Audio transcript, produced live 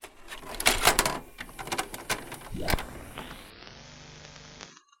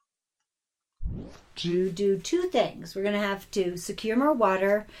to do two things. We're going to have to secure more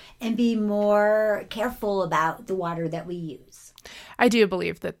water and be more careful about the water that we use. I do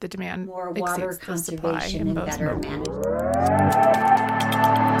believe that the demand more water conservation and better management.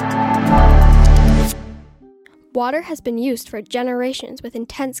 Water has been used for generations with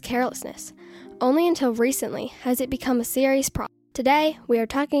intense carelessness. Only until recently has it become a serious problem. Today, we are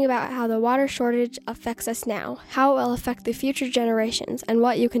talking about how the water shortage affects us now, how it will affect the future generations, and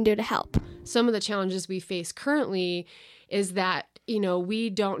what you can do to help. Some of the challenges we face currently is that, we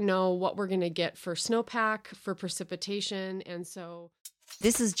don't know what we're going to get for snowpack, for precipitation, and so...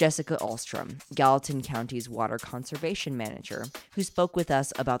 This is Jessica Ahlstrom, Gallatin County's water conservation manager, who spoke with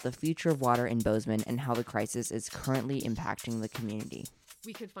us about the future of water in Bozeman and how the crisis is currently impacting the community.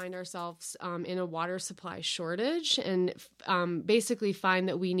 We could find ourselves in a water supply shortage and basically find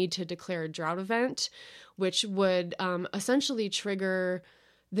that we need to declare a drought event, which would essentially trigger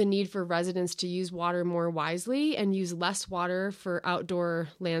the need for residents to use water more wisely and use less water for outdoor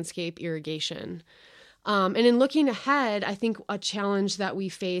landscape irrigation. And in looking ahead, I think a challenge that we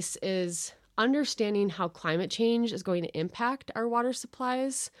face is understanding how climate change is going to impact our water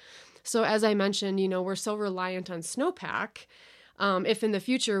supplies. So as I mentioned, we're so reliant on snowpack. If in the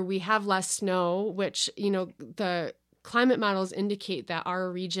future we have less snow, which, the climate models indicate that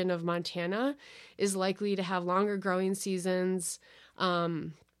our region of Montana is likely to have longer growing seasons,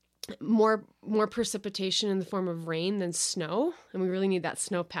 more precipitation in the form of rain than snow, and we really need that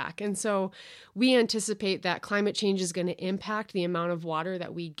snowpack. And so we anticipate that climate change is going to impact the amount of water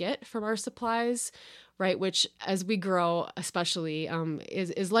that we get from our supplies, right, which as we grow especially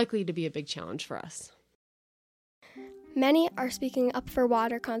is likely to be a big challenge for us. Many are speaking up for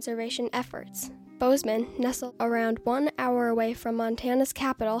water conservation efforts. Bozeman, nestled around 1 hour away from Montana's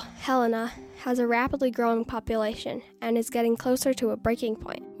capital, Helena, has a rapidly growing population and is getting closer to a breaking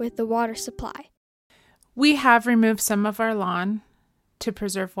point with the water supply. We have removed some of our lawn to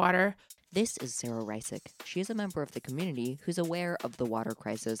preserve water. This is Sarah Reisick. She is a member of the community who's aware of the water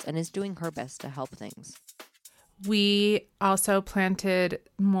crisis and is doing her best to help things. We also planted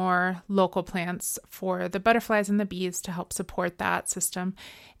more local plants for the butterflies and the bees to help support that system.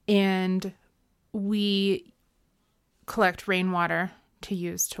 And we collect rainwater to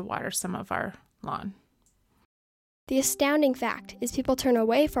use to water some of our lawn. The astounding fact is people turn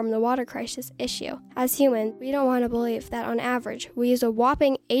away from the water crisis issue. As humans, we don't want to believe that on average, we use a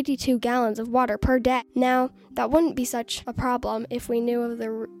whopping 82 gallons of water per day. Now, that wouldn't be such a problem if we knew of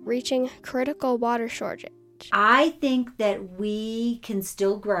the reaching critical water shortage. I think that we can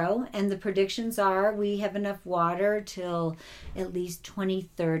still grow, and the predictions are we have enough water till at least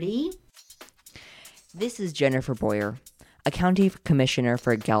 2030. This is Jennifer Boyer, a county commissioner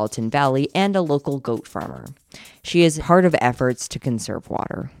for Gallatin Valley and a local goat farmer. She is part of efforts to conserve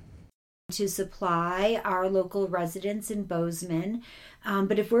water. To supply our local residents in Bozeman.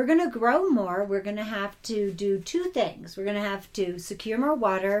 But if we're going to grow more, we're going to have to do two things. We're going to have to secure more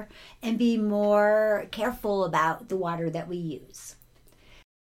water and be more careful about the water that we use.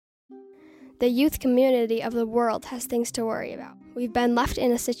 The youth community of the world has things to worry about. We've been left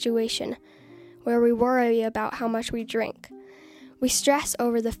in a situation where we worry about how much we drink. We stress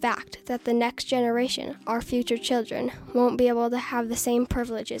over the fact that the next generation, our future children, won't be able to have the same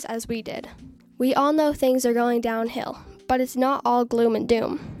privileges as we did. We all know things are going downhill, but it's not all gloom and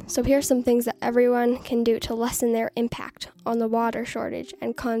doom. So here's some things that everyone can do to lessen their impact on the water shortage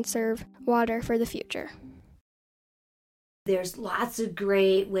and conserve water for the future. There's lots of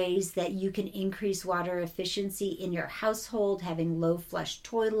great ways that you can increase water efficiency in your household, having low flush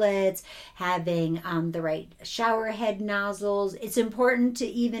toilets, having the right shower head nozzles. It's important to,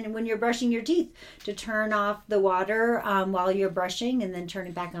 even when you're brushing your teeth, to turn off the water while you're brushing and then turn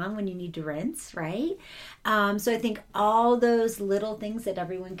it back on when you need to rinse, right? So I think all those little things that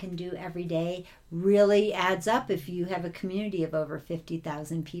everyone can do every day really adds up if you have a community of over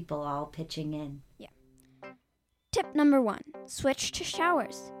 50,000 people all pitching in. Yeah. Tip number 1, switch to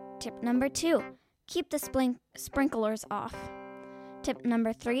showers. Tip number 2, keep the sprinklers off. Tip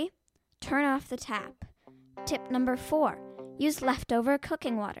number 3, turn off the tap. Tip number 4, use leftover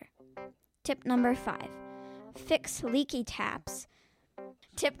cooking water. Tip number 5, fix leaky taps.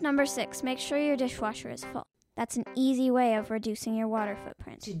 Tip number 6, make sure your dishwasher is full. That's an easy way of reducing your water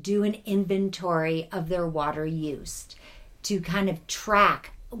footprint. To do an inventory of their water use, to kind of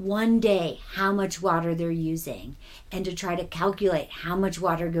track one day how much water they're using, and to try to calculate how much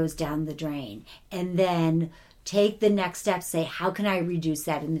water goes down the drain, and then take the next step, say, how can I reduce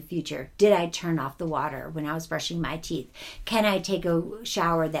that in the future? Did I turn off the water when I was brushing my teeth? Can I take a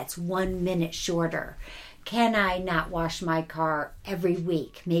shower that's 1 minute shorter? Can I not wash my car every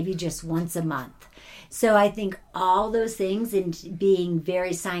week, maybe just once a month? So I think all those things and being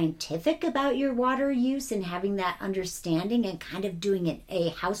very scientific about your water use and having that understanding and kind of doing a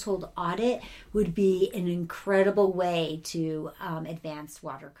household audit would be an incredible way to advance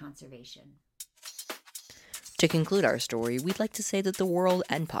water conservation. To conclude our story, we'd like to say that the world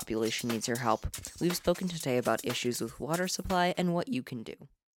and population needs your help. We've spoken today about issues with water supply and what you can do.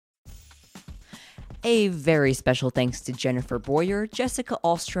 A very special thanks to Jennifer Boyer, Jessica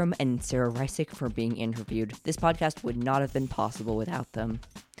Ahlstrom, and Sarah Reisick for being interviewed. This podcast would not have been possible without them.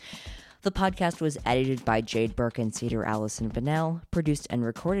 The podcast was edited by Jade Burke and Cedar Allison Bonnell, produced and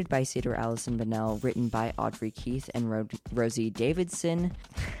recorded by Cedar Allison Bonnell, written by Audrey Keith and Rosie Davidson,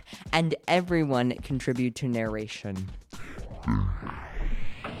 and everyone contribute to narration.